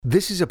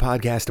This is a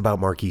podcast about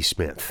Marquis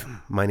Smith.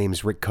 My name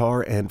is Rick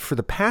Carr, and for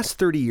the past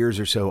 30 years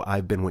or so,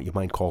 I've been what you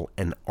might call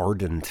an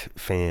ardent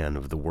fan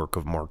of the work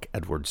of Mark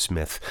Edward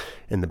Smith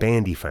and the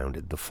band he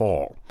founded, The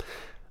Fall.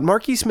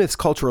 Marquis Smith's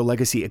cultural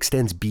legacy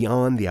extends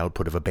beyond the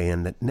output of a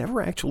band that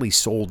never actually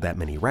sold that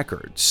many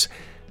records.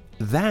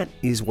 That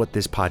is what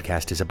this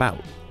podcast is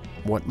about.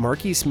 What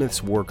Marquis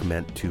Smith's work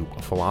meant to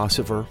a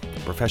philosopher, a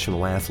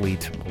professional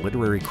athlete, a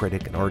literary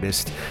critic, an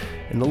artist,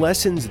 and the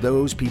lessons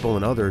those people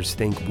and others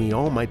think we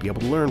all might be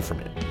able to learn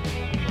from it.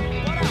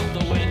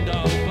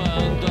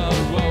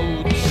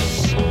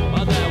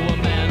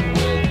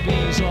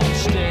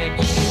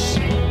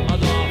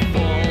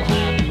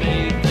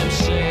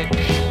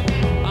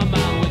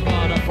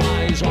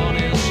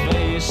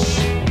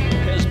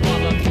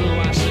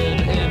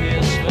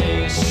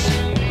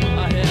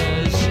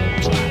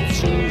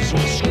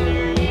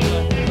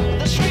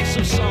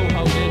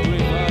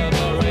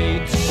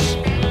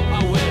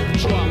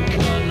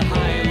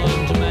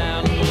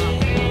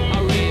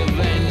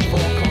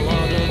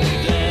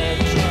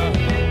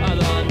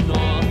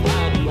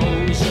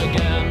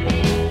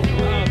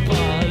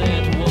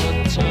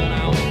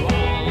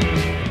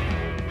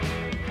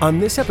 On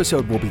this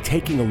episode, we'll be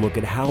taking a look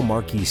at how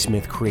Marquis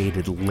Smith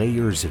created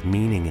layers of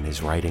meaning in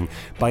his writing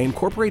by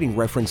incorporating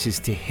references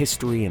to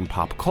history and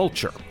pop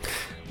culture.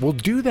 We'll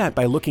do that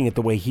by looking at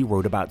the way he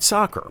wrote about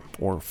soccer,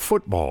 or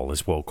football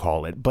as we'll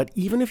call it, but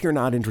even if you're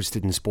not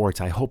interested in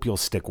sports, I hope you'll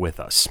stick with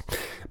us.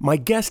 My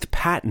guest,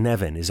 Pat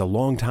Nevin, is a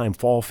longtime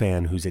Fall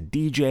fan who's a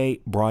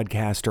DJ,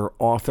 broadcaster,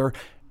 author,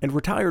 and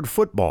retired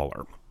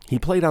footballer. He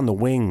played on the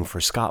wing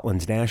for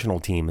Scotland's national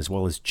team as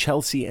well as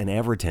Chelsea and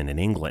Everton in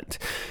England.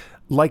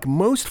 Like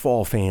most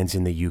Fall fans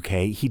in the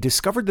UK, he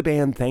discovered the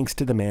band thanks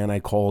to the man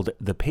I called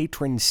the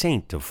patron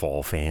saint of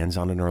Fall fans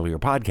on an earlier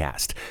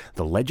podcast,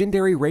 the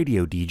legendary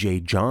radio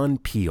DJ John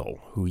Peel,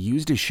 who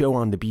used his show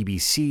on the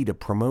BBC to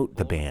promote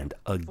the band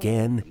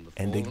again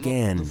and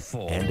again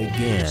and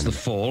again. It's the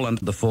Fall and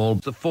the Fall,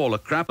 the Fall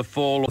of crap, the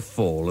Fall, the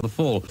Fall, the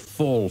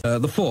Fall,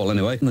 the Fall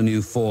anyway, the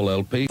new Fall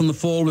LP, and the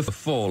Fall with the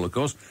Fall, of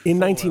course. In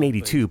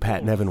 1982,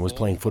 Pat Nevin was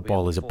playing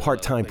football as a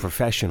part-time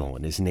professional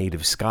in his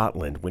native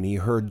Scotland when he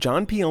heard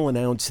John Peel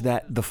announce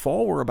that the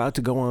Fall were about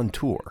to go on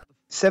tour.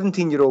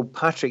 17-year-old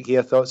Patrick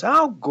here thought,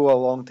 I'll go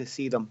along to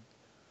see them.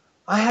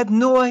 I had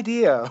no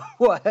idea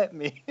what hit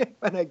me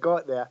when I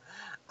got there.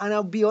 And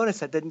I'll be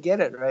honest, I didn't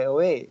get it right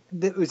away.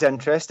 It was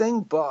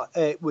interesting, but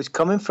it was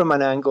coming from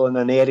an angle in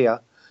an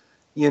area,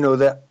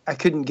 that I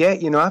couldn't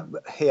get.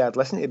 I'd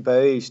listened to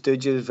Bowie,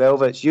 Stooges,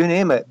 Velvets, you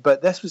name it,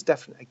 but this was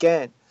different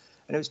again.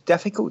 And it was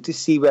difficult to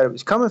see where it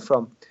was coming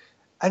from.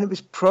 And it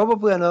was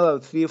probably another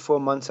 3 or 4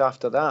 months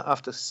after that,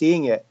 after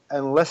seeing it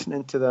and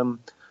listening to them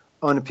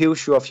on a Peel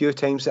show a few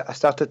times, that I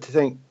started to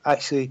think,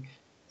 actually,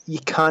 you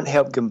can't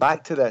help going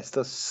back to this.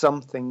 There's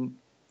something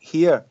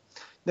here.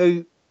 Now,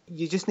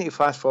 you just need to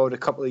fast forward a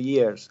couple of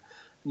years.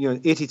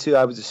 82,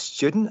 I was a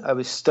student. I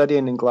was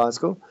studying in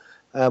Glasgow.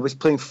 I was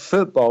playing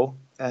football,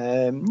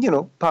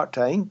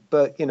 part-time,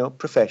 but,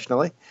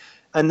 professionally.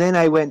 And then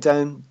I went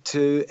down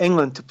to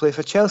England to play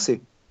for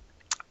Chelsea.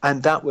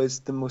 And that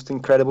was the most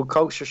incredible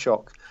culture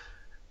shock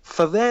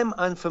for them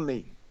and for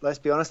me. Let's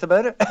be honest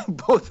about it,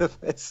 both of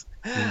us.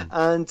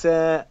 And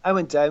I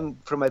went down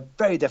from a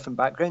very different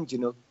background,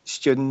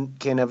 student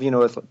kind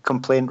of,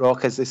 complaint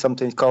rock, as they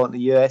sometimes call it in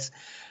the US,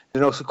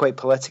 and also quite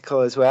political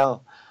as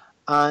well.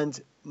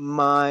 And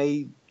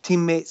my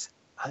teammates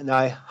and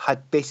I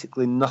had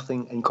basically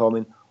nothing in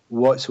common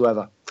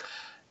whatsoever.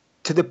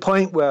 To the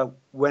point where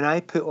when I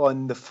put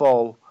on the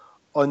Fall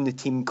on the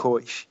team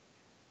coach,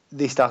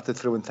 they started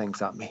throwing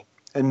things at me.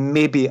 And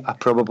maybe I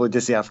probably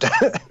deserved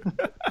it.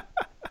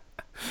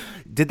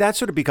 Did that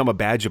sort of become a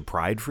badge of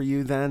pride for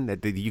you then?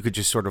 That you could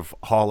just sort of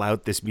haul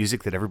out this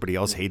music that everybody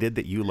else hated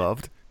that you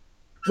loved?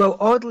 Well,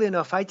 oddly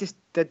enough, I just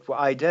did what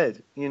I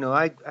did.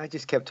 I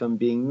just kept on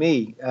being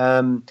me.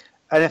 And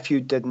if you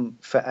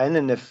didn't fit in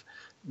and if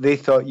they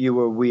thought you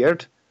were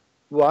weird,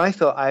 well, I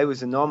thought I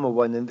was the normal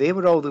one and they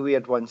were all the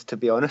weird ones, to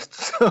be honest.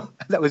 So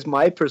that was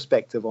my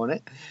perspective on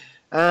it.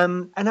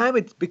 And I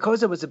would,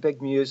 because I was a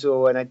big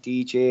muso and I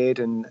DJ'd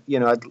and,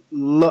 I'd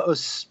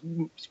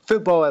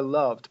football I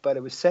loved, but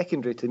it was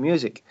secondary to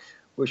music,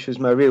 which was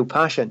my real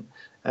passion.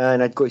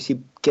 And I'd go to see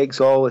gigs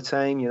all the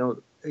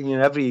time,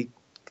 every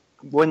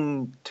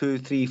 1, 2,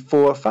 3,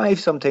 4, 5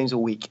 sometimes a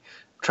week.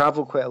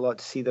 Travel quite a lot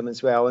to see them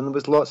as well. And there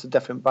was lots of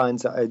different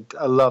bands that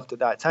I loved at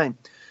that time.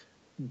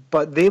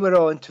 But they were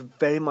all into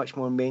very much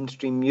more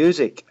mainstream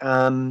music.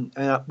 And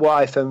what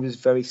I found was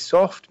very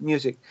soft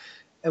music.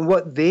 And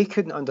what they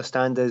couldn't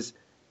understand is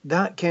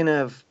that kind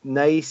of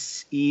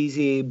nice,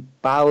 easy,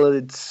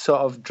 ballad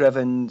sort of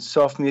driven,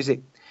 soft music.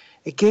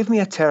 It gave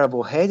me a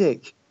terrible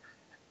headache.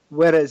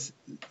 Whereas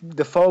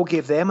the Fall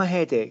gave them a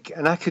headache,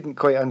 and I couldn't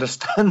quite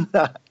understand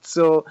that.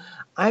 So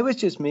I was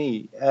just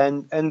me.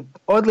 And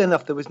oddly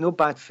enough, there was no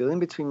bad feeling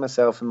between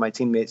myself and my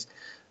teammates.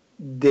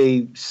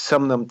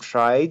 Some of them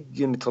tried,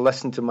 to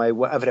listen to my,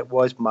 whatever it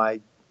was, my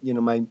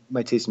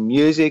taste in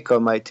music or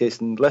my taste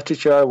in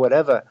literature or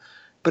whatever.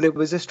 But it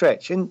was a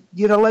stretch, and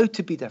you're allowed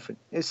to be different.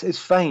 It's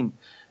fine.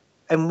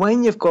 And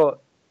when you've got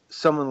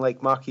someone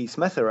like Marquis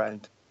Smith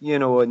around,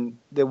 and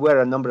there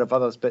were a number of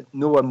others, but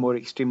no one more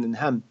extreme than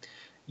him,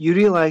 you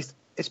realise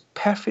it's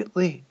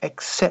perfectly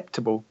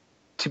acceptable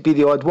to be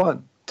the odd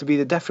one, to be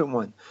the different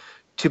one,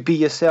 to be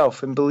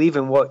yourself and believe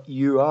in what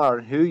you are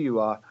and who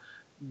you are,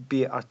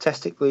 be it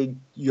artistically,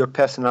 your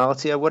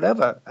personality or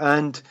whatever.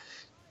 And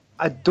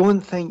I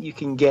don't think you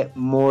can get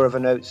more of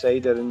an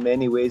outsider in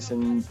many ways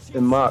than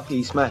Mark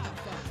E. Smith,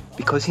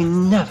 because he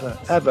never,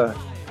 ever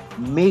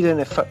made an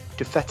effort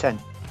to fit in.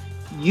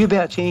 You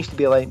better change to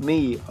be like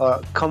me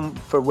or come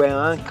for where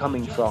I'm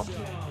coming from.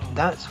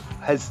 That's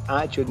his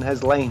attitude and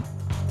his line.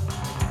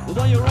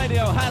 Although your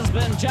radio has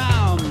been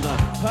jammed,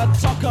 heard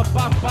talk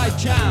about by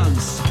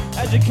chance.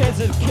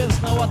 Educated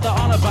kids know what they're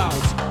on about.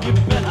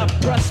 You've been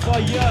oppressed for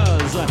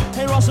years.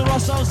 Hey,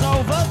 Rosso's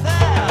over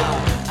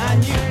there,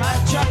 and you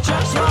had cha-cha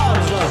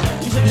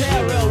songs. You should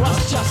hear real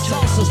Ross-cha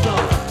salsa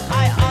stuff.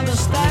 I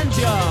understand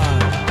you.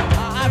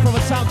 I'm from a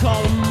town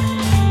called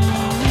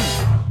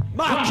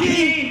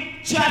Marquis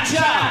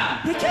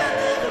Cha-cha. You can't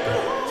never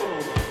go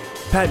home.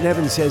 Pat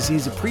Nevin says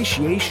his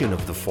appreciation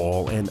of The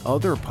Fall and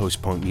other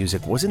post-punk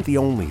music wasn't the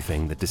only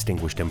thing that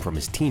distinguished him from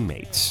his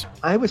teammates.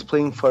 I was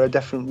playing for a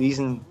different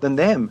reason than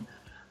them.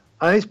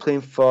 I was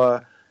playing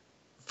for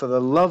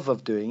the love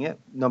of doing it,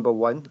 number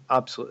one,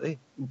 absolutely,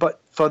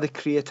 but for the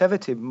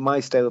creativity. My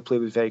style of play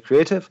was very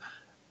creative,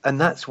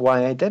 and that's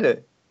why I did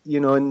it.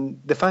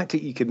 And the fact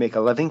that you could make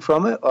a living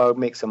from it or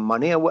make some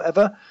money or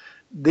whatever,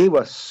 they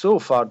were so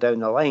far down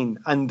the line,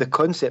 and the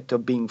concept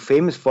of being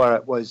famous for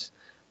it was,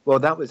 well,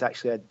 that was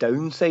actually a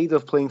downside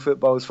of playing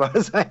football as far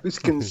as I was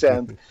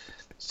concerned.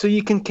 So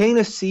you can kind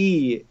of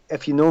see,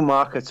 if you know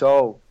Mark at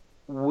all,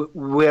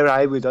 where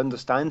I would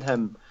understand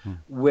him,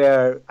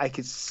 where I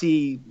could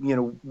see,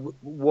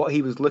 what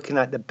he was looking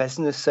at, the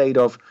business side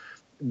of,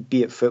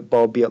 be it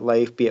football, be it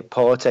life, be it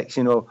politics,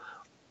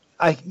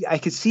 I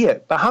could see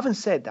it. But having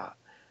said that,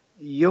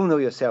 you'll know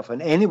yourself,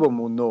 and anyone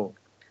will know.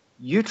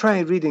 You try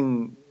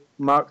reading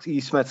Mark E.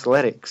 Smith's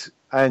lyrics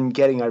and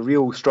getting a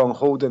real strong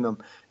hold on them,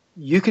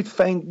 you could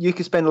spend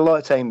a lot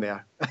of time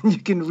there, and you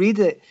can read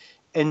it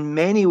in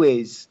many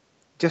ways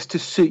just to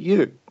suit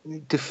you,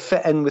 to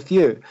fit in with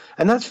you,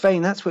 and that's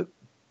fine. That's what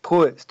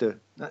poets do.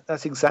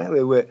 That's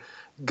exactly what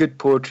good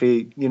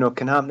poetry,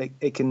 can happen.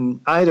 It can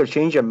either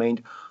change your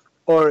mind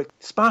or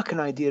spark an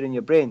idea in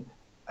your brain.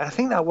 And I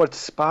think that word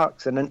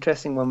 "spark's" an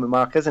interesting one with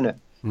Mark, isn't it?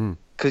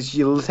 Because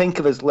you'll think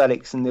of his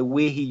lyrics and the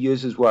way he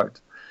uses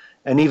words,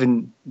 and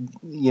even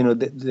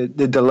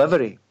the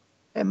delivery.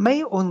 It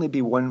might only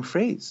be one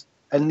phrase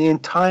in the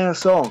entire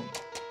song,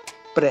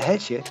 but it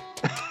hits you.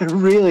 It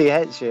really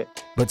hits you.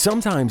 But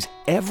sometimes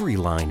every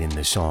line in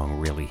the song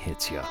really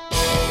hits you.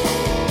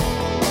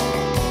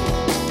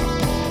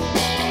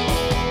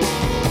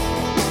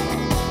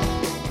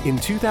 In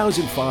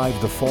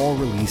 2005, The Fall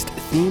released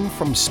Theme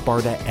from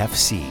Sparta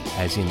FC,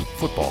 as in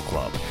football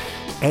club,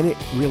 and it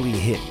really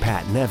hit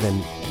Pat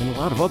Nevin and a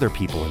lot of other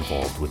people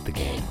involved with the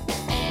game.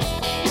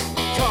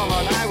 Come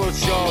on, I will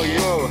show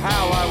you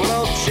how I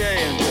will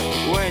change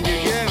when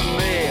you give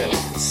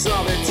me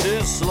something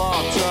to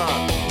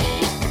slaughter.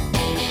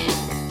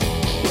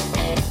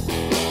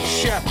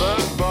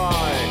 Shepherd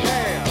boy,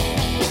 hey,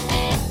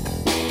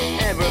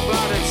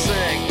 everybody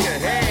sing,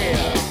 hey,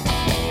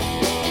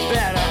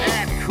 better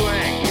act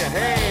quick,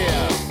 hey,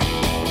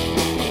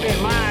 be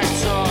my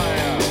toy.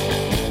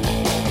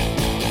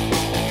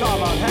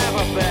 Come on, have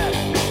a bet,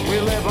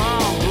 we live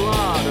on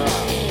blood,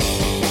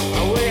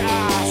 we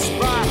are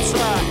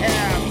Sparta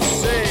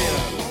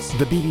MC.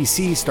 The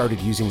BBC started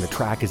using the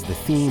track as the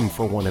theme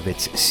for one of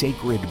its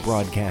sacred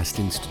broadcast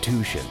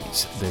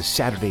institutions, the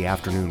Saturday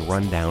afternoon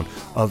rundown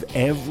of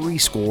every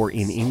score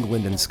in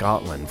England and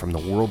Scotland, from the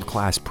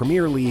world-class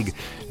Premier League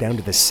down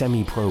to the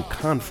semi-pro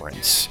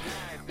conference.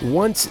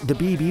 Once, the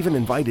Beeb even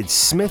invited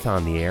Smith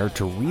on the air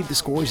to read the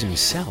scores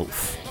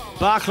himself.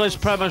 Barclays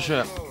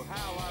Premiership.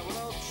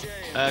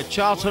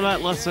 Charlton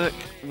Athletic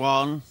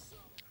 1,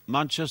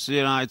 Manchester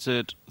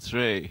United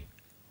 3.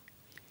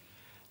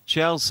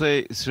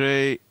 Chelsea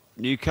 3,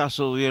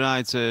 Newcastle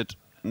United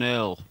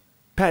 0.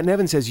 Pat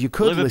Nevin says you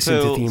could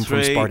listen to Theme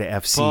from 3, Sparta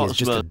FC as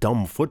just a Portsmouth.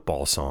 dumb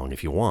football song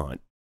if you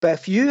want. But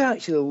if you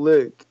actually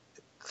look,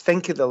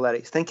 think of the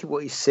lyrics, think of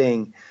what he's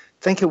saying,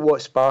 think of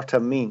what Sparta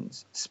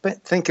means.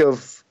 Think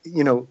of,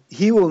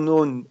 he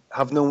will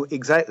have known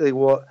exactly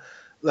what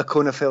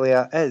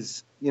Laconophilia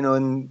is,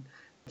 and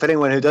for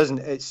anyone who doesn't,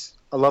 it's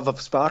a love of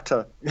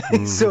Sparta.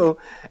 So,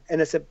 and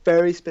it's a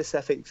very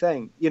specific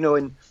thing,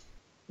 and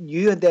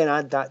you then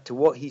add that to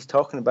what he's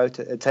talking about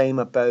at the time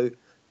about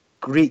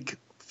Greek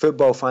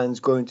football fans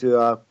going to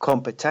a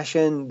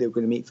competition, they're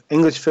going to meet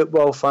English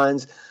football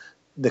fans,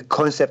 the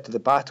concept of the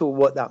battle,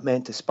 what that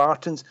meant to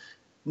Spartans.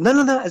 None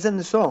of that is in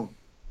the song,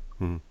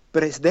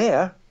 but it's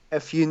there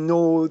if you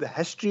know the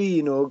history,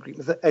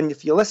 and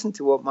if you listen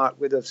to what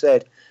Mark would have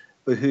said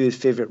about who his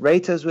favourite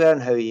writers were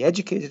and how he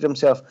educated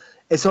himself,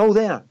 it's all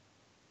there.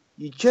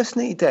 You just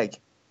need to dig,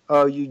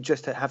 or you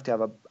just have to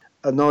have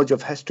a knowledge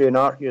of history and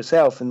art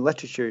yourself and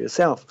literature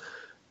yourself.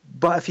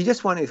 But if you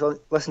just want to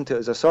listen to it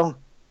as a song,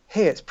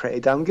 hey, it's pretty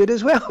damn good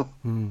as well.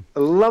 I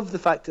love the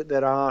fact that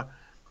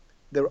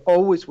there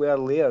always were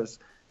layers,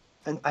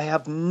 and I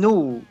have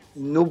no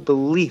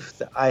belief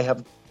that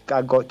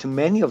I got to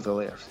many of the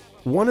layers.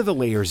 One of the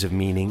layers of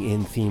meaning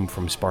in Theme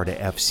from Sparta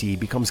FC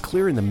becomes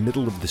clear in the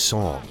middle of the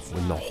song,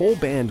 when the whole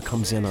band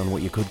comes in on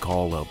what you could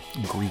call a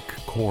Greek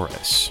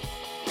chorus.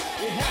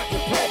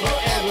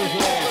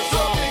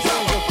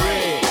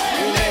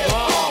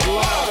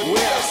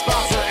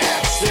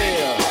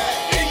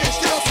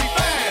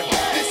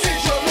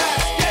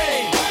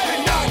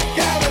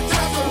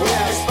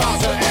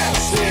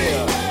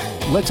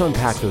 Let's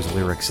unpack those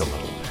lyrics a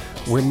little.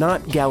 We're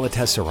not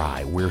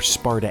Galatasaray, we're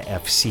Sparta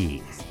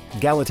FC.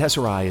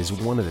 Galatasaray is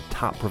one of the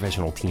top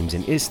professional teams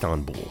in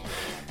Istanbul,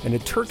 and a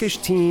Turkish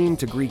team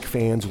to Greek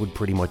fans would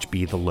pretty much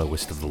be the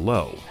lowest of the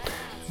low.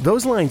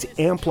 Those lines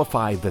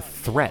amplify the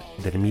threat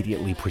that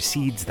immediately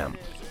precedes them.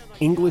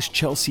 English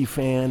Chelsea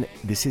fan,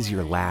 this is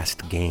your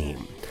last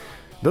game.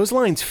 Those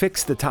lines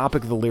fix the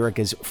topic of the lyric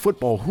as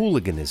football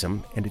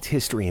hooliganism and its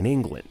history in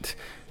England.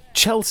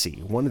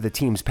 Chelsea, one of the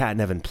teams Pat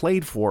Nevin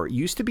played for,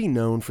 used to be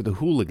known for the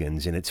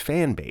hooligans in its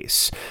fan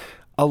base.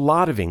 A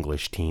lot of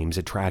English teams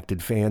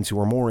attracted fans who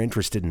were more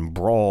interested in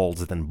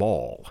brawls than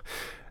ball.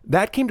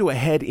 That came to a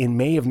head in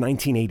May of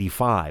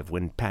 1985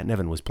 when Pat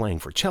Nevin was playing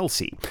for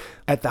Chelsea.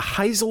 At the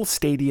Heysel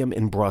Stadium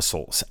in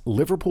Brussels,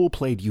 Liverpool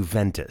played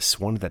Juventus,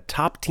 one of the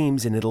top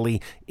teams in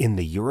Italy, in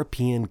the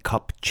European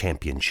Cup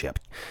Championship.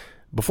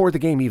 Before the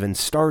game even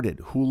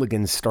started,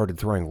 hooligans started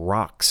throwing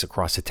rocks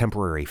across a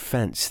temporary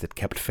fence that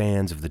kept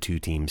fans of the two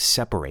teams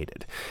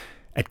separated.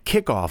 At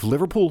kickoff,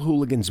 Liverpool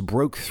hooligans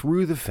broke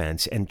through the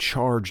fence and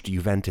charged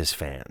Juventus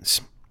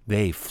fans.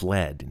 They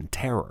fled in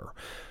terror.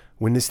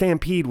 When the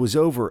stampede was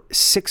over,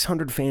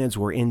 600 fans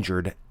were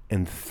injured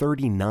and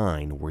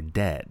 39 were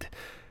dead.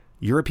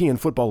 European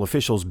football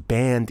officials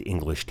banned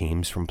English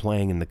teams from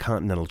playing in the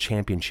Continental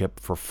Championship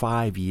for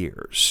 5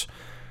 years.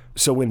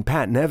 So when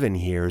Pat Nevin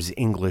hears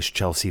English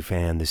Chelsea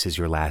fan, this is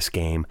your last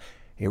game,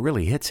 it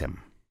really hits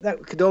him.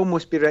 That could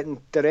almost be written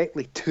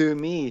directly to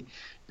me,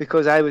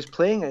 because I was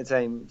playing at the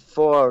time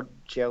for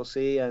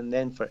Chelsea and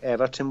then for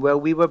Everton. Well,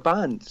 we were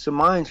banned. So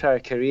my entire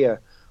career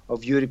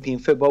of European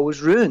football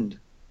was ruined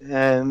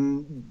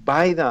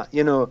by that,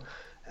 you know.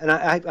 And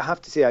I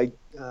have to say, I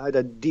had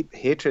a deep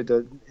hatred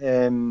of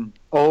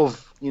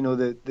you know,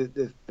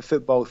 the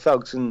football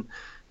thugs. And,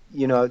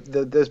 you know,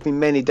 there's been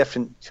many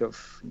different sort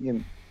of, you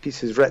know,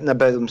 pieces written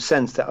about them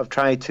since that I've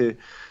tried to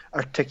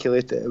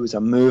articulate that it was a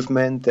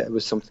movement, that it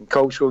was something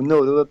cultural.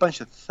 No, they were a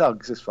bunch of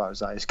thugs as far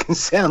as I was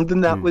concerned,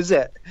 and that was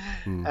it.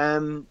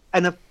 And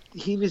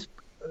he was,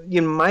 you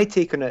know, my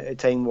take on it at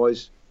the time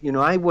was, you know,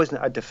 I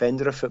wasn't a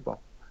defender of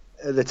football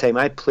at the time.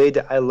 I played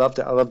it, I loved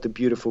the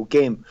beautiful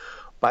game,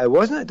 but I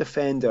wasn't a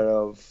defender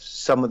of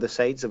some of the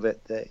sides of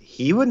it that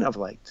he wouldn't have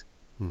liked.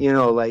 You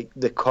know, like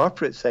the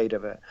corporate side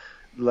of it.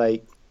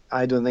 Like,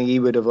 I don't think he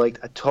would have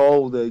liked at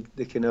all the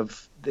kind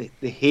of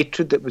the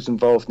hatred that was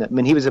involved in it. I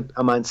mean, he was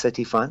a Man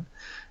City fan,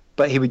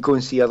 but he would go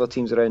and see other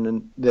teams around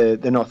in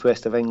the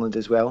northwest of England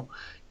as well.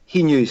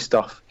 He knew his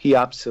stuff. He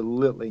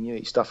absolutely knew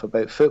his stuff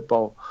about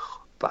football,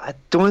 but I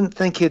don't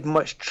think he had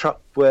much truck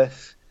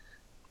with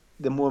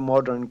the more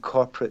modern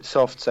corporate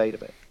soft side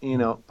of it. You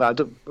know, but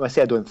I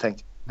say I don't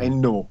think. I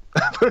know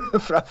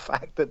for a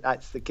fact that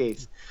that's the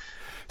case.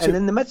 And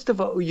in the midst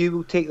of it, you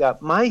will take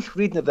that. My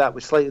reading of that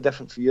was slightly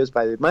different for yours,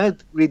 by the way. My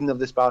reading of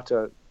the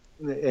Sparta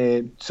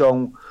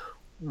song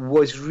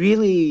was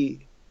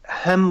really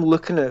him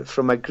looking at it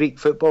from a Greek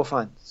football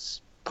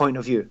fan's point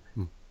of view.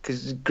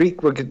 Because the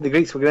Greeks were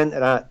going into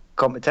that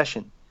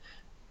competition.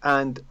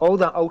 And all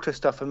that ultra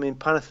stuff, I mean,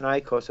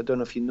 Panathinaikos, I don't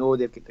know if you know,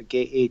 they've got the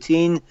Gate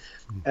 18.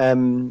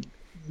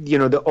 You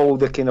know, all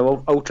the kind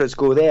of ultras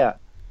go there.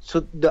 So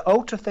the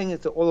ultra thing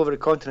is all over the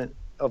continent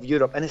of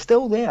Europe, and it's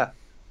still there.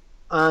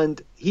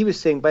 And he was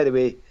saying, by the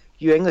way,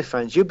 you English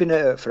fans, you've been out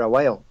of it for a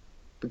while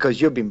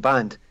because you've been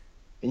banned.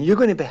 And you're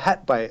going to be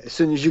hit by it as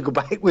soon as you go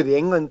back with the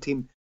England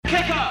team.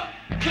 Kick up!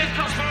 Kick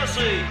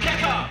conspiracy!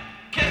 Kick up!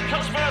 Kick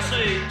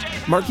conspiracy!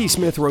 Marky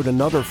Smith wrote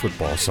another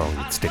football song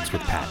that sticks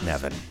with Pat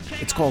Nevin.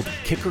 It's called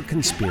Kicker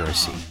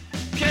Conspiracy.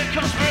 Kick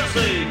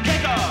conspiracy!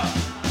 Kick up!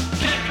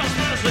 Kick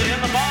conspiracy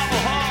in the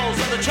marble halls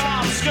of the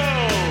charm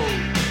school!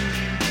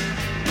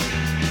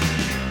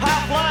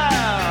 Half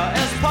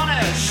player is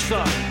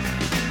punished!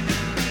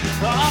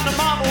 Under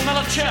marble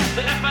Miller chip,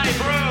 the FA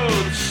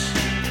broods.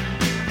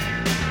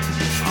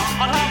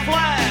 On half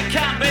flag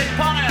can be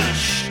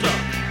punished.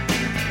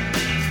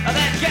 And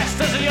then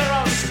guest as a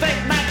Euro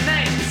state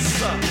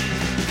magnates.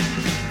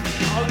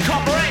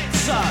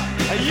 Corporates,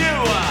 you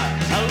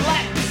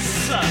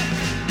elects.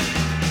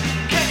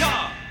 Kick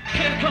off,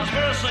 kick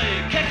conspiracy,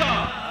 kick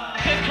off,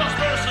 kick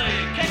conspiracy,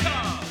 kick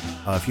off.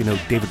 If you know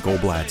David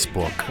Goldblatt's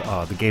book,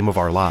 The Game of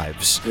Our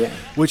Lives,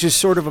 which is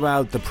sort of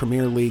about the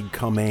Premier League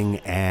coming,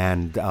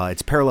 and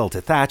it's parallel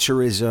to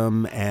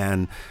Thatcherism,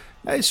 and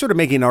sort of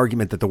making an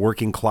argument that the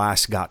working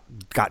class got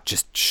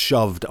just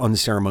shoved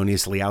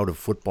unceremoniously out of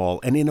football.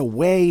 And in a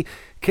way,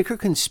 Kicker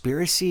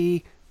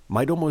Conspiracy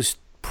might almost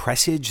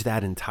presage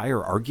that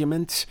entire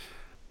argument.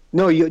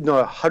 No,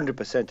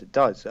 100% it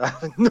does. I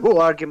have no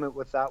argument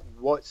with that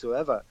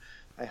whatsoever.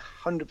 I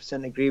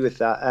 100% agree with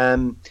that.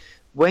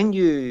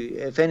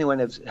 If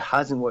anyone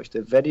hasn't watched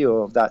the video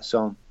of that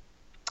song,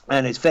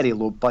 and it's very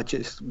low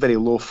budget, it's very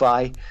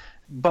lo-fi,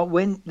 but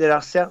when there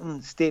are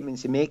certain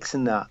statements he makes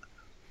in that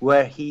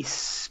where he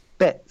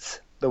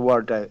spits the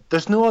word out,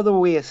 there's no other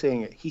way of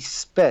saying it. He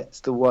spits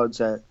the words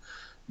out.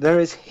 There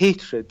is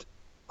hatred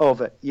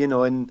of it,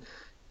 and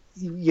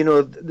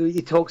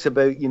he talks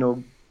about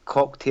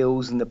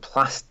cocktails and the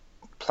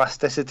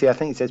plasticity. I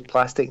think he says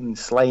plastic and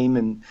slime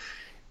and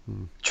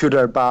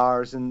Tudor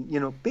bars and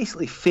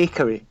basically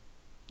fakery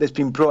that's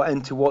been brought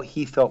into what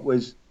he thought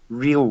was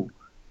real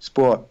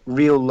sport,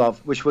 real love,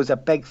 which was a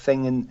big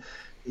thing in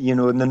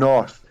the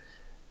north.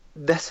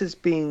 This has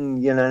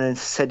been an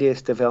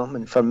insidious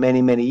development for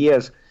many, many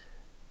years,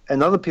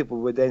 and other people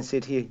would then say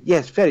to you,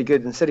 yes, very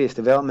good, insidious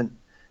development.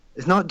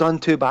 It's not done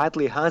too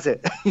badly, has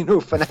it?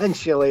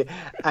 Financially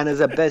and as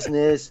a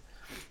business.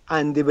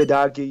 And they would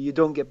argue you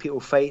don't get people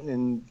fighting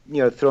and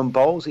throwing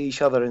balls at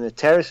each other in the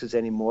terraces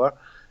anymore.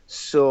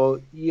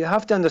 So you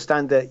have to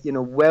understand that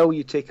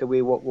you take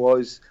away what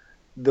was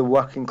the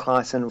working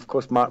class, and of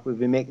course Mark would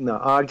be making that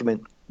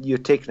argument. You're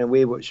taking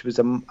away which was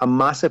a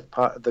massive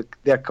part of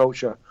their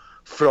culture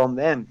from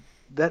them.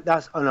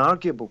 That's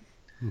unarguable.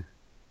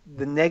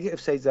 The negative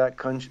sides of that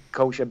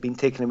culture being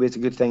taken away is a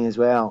good thing as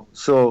well.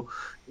 So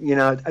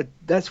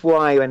that's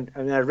why when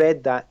I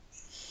read that,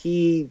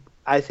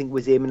 I think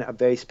was aiming at a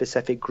very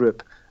specific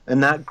group,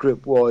 and that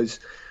group was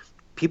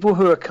people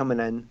who are coming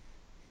in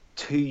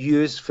to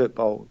use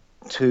football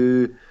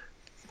to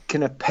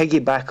kind of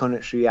piggyback on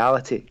its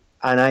reality,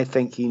 and I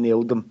think he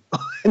nailed them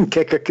in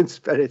Kicker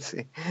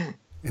Conspiracy.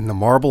 In the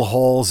marble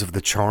halls of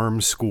the charm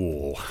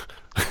school,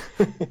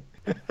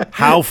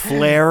 how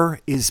Flair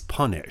is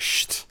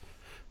punished.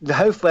 The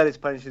How Flair is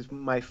punished is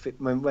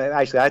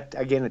actually, I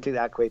take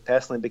that quite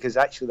personally, because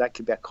actually that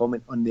could be a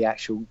comment on the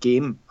actual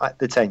game at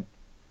the time.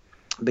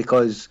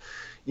 Because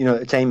at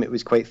the time it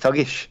was quite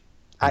thuggish,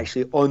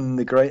 actually on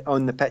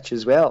the pitch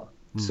as well.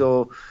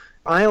 So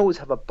I always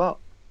have a but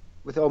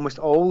with almost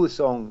all the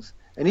songs,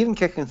 and even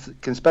Kicking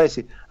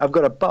Conspiracy, I've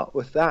got a but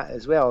with that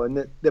as well.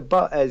 And the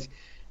but is,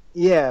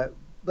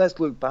 let's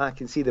look back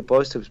and see the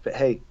positives, but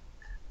hey,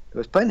 there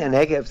was plenty of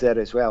negatives there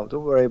as well.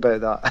 Don't worry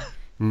about that.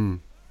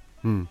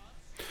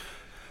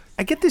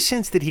 I get the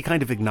sense that he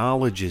kind of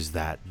acknowledges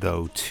that,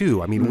 though,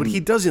 too. I mean, what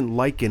he doesn't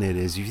like in it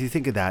is, if you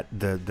think of that,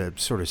 the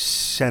sort of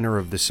center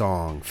of the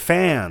song,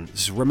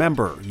 fans,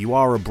 remember, you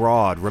are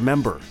abroad,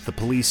 remember, the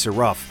police are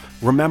rough,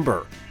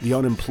 remember, the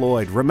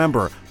unemployed,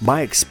 remember,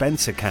 my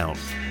expense account.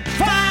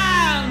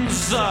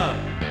 Fans!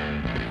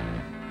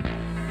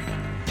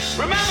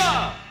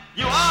 Remember,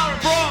 you are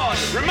abroad,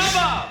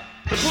 remember,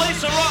 the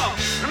police are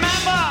rough,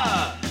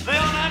 remember, the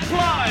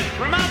unemployed,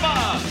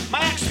 remember,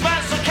 my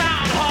expense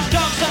account, hot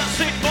dogs and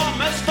seat for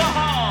Mr.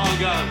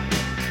 Hogg.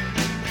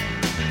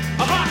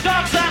 Hot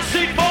dogs and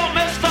seat for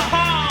Mr.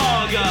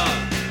 Hogg.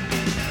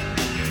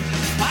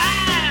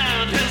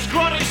 And his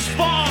grotty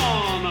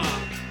spawn.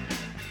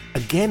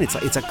 Again, it's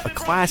a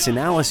class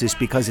analysis,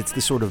 because it's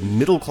the sort of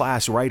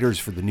middle-class writers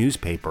for the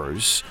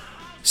newspapers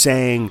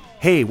saying,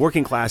 hey,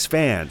 working class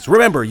fans,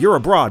 remember, you're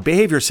abroad,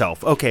 behave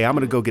yourself. Okay, I'm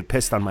going to go get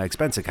pissed on my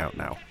expense account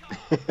now.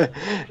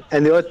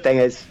 And the odd thing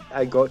is,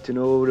 I got to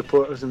know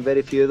reporters, and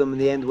very few of them in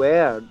the end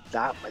were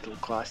that middle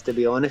class, to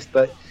be honest.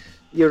 But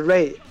you're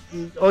right.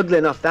 Oddly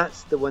enough,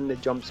 that's the one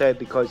that jumps out,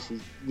 because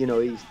he's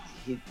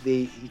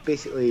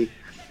basically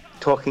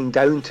talking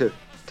down to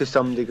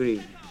some degree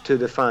to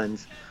the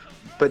fans.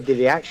 But the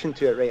reaction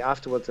to it right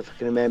afterwards, if I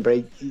can remember,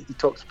 he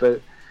talks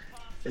about,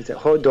 is it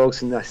hot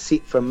dogs and a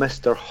seat for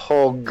Mr.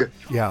 Hogg?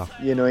 Yeah.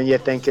 And you're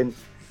thinking,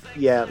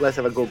 let's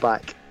have a go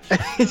back.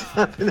 He's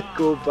having a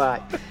go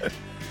back.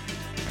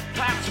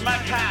 Pat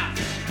McCatt,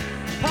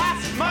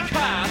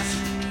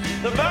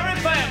 the very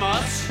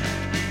famous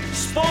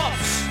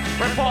sports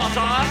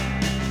reporter,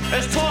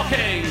 is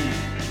talking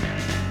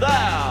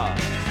there.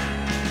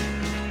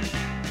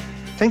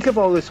 Think of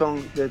all the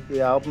songs,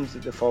 the albums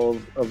that the Fall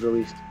have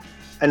released,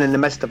 and in the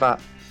midst of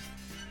that,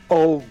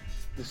 all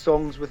the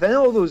songs within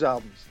all those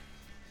albums.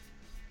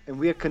 And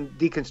we're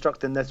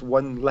deconstructing this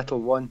one little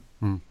one,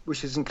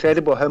 which is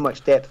incredible how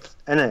much depth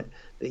in it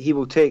that he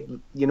will take,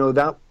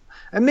 that.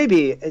 And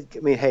maybe,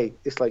 hey,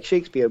 it's like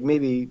Shakespeare.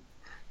 Maybe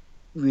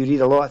we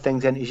read a lot of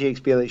things into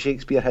Shakespeare that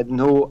Shakespeare had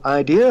no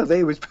idea that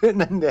he was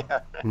putting in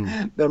there.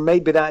 There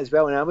might be that as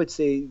well, and I would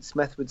say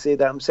Smith would say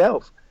that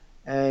himself.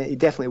 He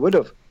definitely would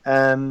have.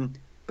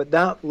 But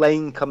that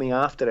line coming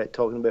after it,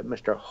 talking about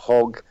Mr.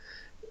 Hogg,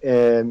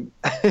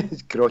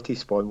 grotty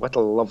spawn, what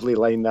a lovely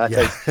line that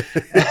is.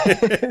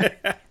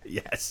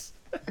 Yes.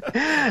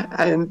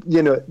 And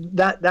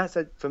that's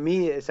for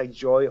me, it's a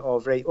joy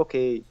of, right,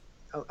 okay,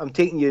 I'm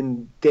taking you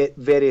in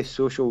various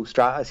social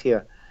stratas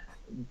here,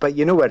 but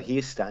you know where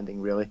he's standing,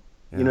 really.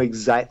 You know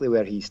exactly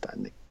where he's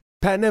standing.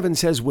 Pat Nevin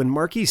says when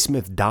Marquis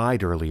Smith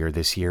died earlier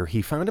this year,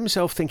 he found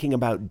himself thinking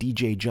about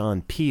DJ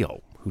John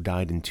Peel, who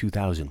died in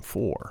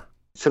 2004.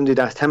 Somebody had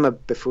asked him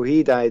before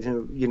he died,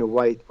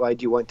 why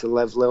do you want to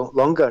live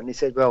longer? And he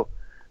said, well,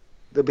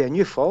 there'll be a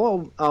new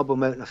Fall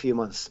album out in a few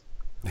months,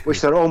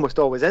 which there almost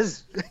always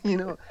is, you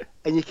know,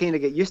 and you kind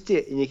of get used to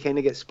it and you kind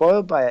of get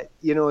spoiled by it,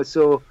 you know.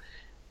 So,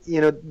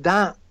 you know,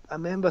 that, I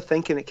remember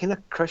thinking, it kind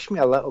of crushed me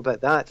a little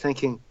bit, that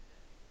thinking,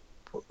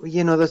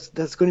 you know,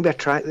 there's going to be a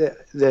track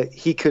that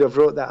he could have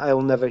wrote that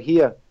I'll never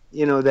hear,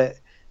 you know, that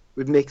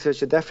would make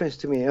such a difference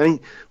to me. I mean,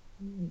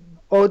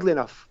 oddly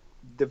enough,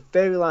 the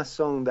very last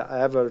song that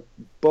I ever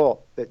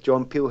bought that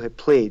John Peel had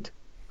played,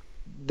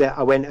 that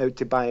I went out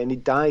to buy, and he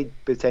died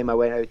by the time I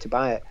went out to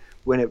buy it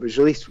when it was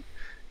released,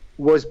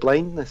 was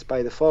Blindness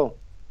by The Fall.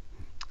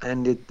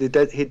 And he did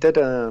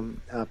a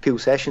Peel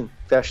session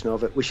version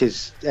of it, which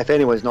is, if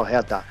anyone's not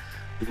heard that,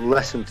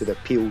 listen to the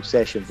Peel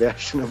session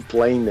version of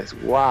Blindness.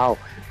 Wow,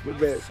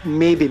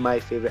 maybe my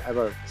favourite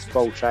ever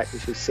Fall track,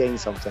 which is saying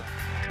something.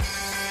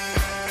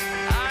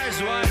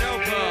 Eyes wide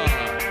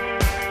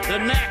open, the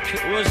neck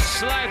was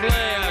slightly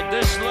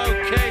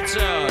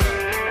dislocated,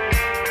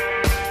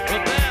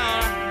 but then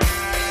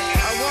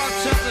I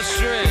walked up the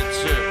street.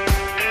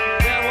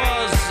 There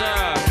was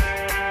a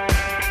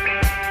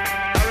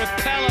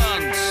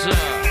repellent,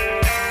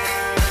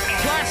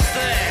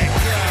 plastic,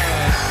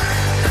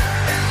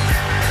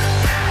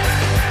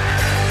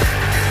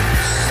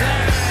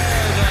 sad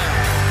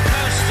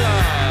poster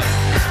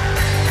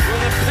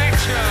with a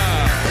picture.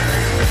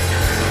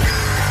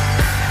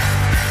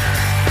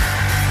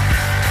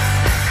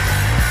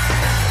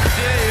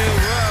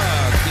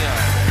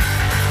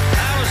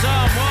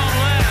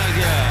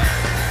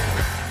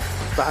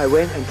 But I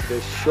went into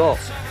this shop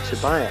to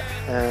buy it,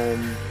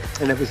 and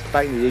it was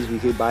back in the days we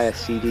could buy a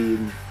CD,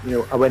 and you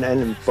know, I went in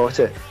and bought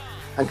it,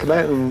 and come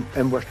out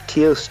and were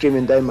tears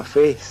streaming down my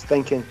face,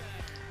 thinking,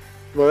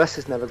 well, this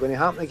is never going to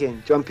happen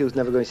again. John Peel's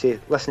never going to say,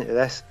 listen to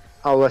this,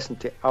 I'll listen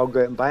to it, I'll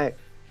go out and buy it,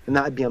 and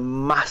that'd be a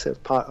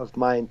massive part of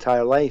my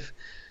entire life.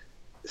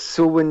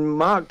 So when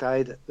Mark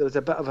died, there was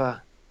a bit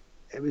of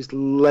it was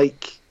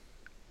like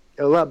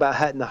a little bit of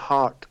hit in the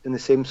heart in the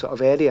same sort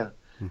of area.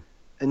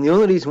 And the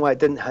only reason why it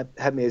didn't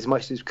hit me as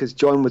much is because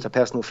John was a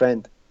personal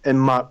friend and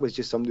Mark was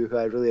just somebody who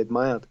I really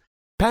admired.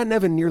 Pat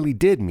Nevin nearly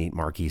did meet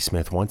Marky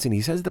Smith once, and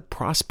he says the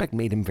prospect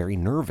made him very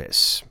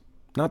nervous.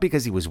 Not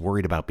because he was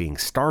worried about being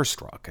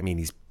starstruck. I mean,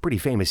 he's pretty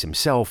famous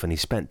himself, and he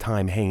spent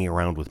time hanging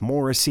around with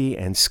Morrissey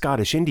and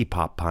Scottish indie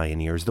pop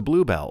pioneers, the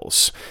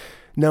Bluebells.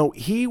 No,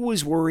 he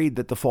was worried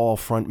that the Fall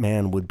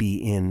frontman would be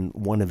in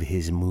one of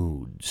his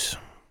moods.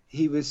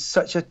 He was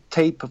such a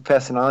type of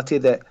personality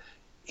that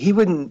he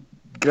wouldn't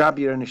grab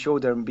you on the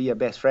shoulder and be your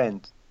best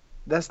friend.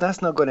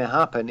 That's not going to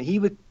happen. He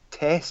would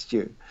test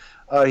you,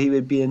 or he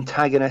would be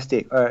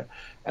antagonistic.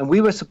 And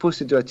we were supposed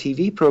to do a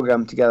TV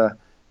program together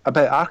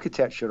about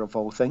architecture of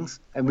all things,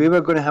 and we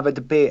were going to have a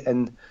debate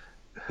and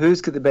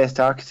who's got the best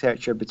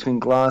architecture between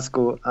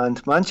Glasgow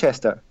and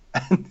Manchester.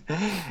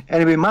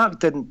 Anyway, Mark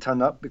didn't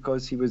turn up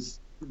because he was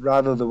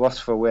rather the worse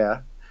for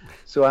wear,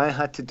 so I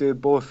had to do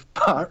both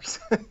parts.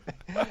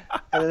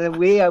 And in a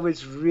way, I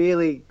was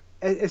really...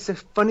 It's the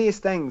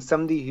funniest thing,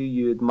 somebody who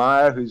you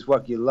admire, whose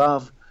work you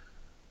love.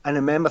 And I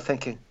remember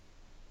thinking,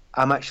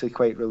 I'm actually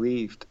quite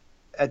relieved.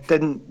 I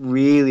didn't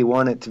really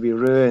want it to be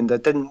ruined. I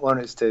didn't want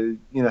us to,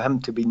 you know,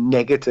 him to be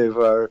negative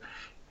or,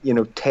 you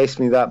know, test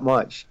me that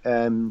much.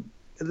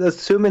 There's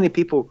so many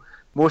people,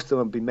 most of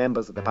them have been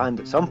members of the band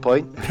at some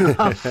point.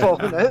 I've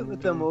fallen out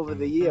with them over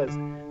the years.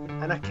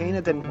 And I kind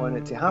of didn't want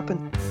it to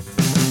happen.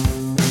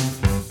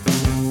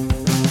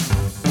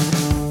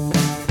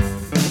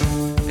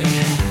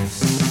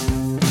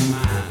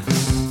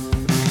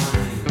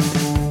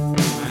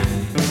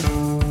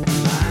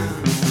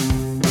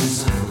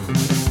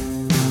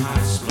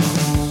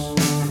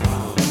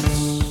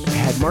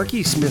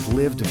 Marky Smith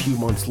lived a few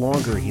months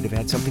longer, he'd have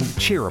had something to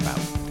cheer about.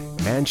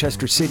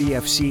 Manchester City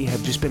FC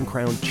have just been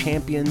crowned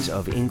champions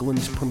of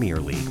England's Premier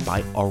League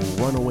by a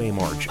runaway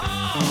margin.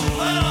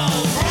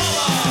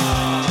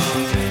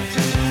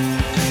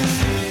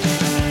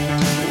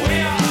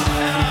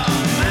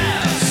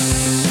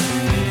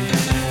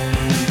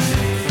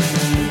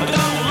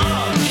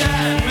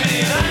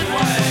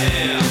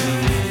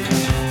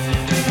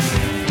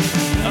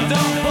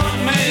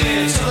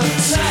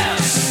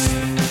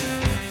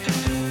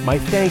 My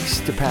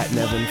thanks to Pat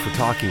Nevin for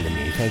talking to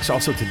me. Thanks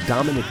also to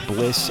Dominic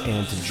Bliss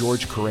and to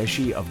George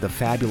Qureshi of the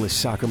fabulous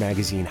soccer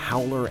magazine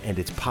Howler and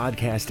its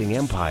podcasting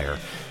empire.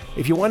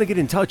 If you want to get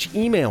in touch,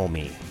 email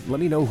me. Let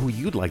me know who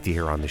you'd like to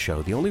hear on the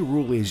show. The only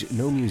rule is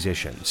no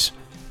musicians.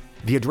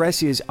 The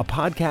address is a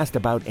podcast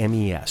about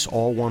MES,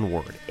 all one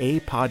word,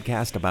 a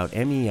podcast about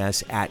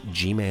MES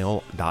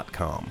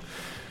 @gmail.com.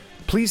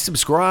 Please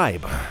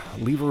subscribe,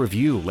 leave a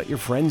review, let your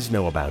friends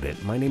know about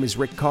it. My name is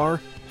Rick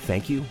Carr.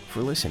 Thank you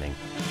for listening.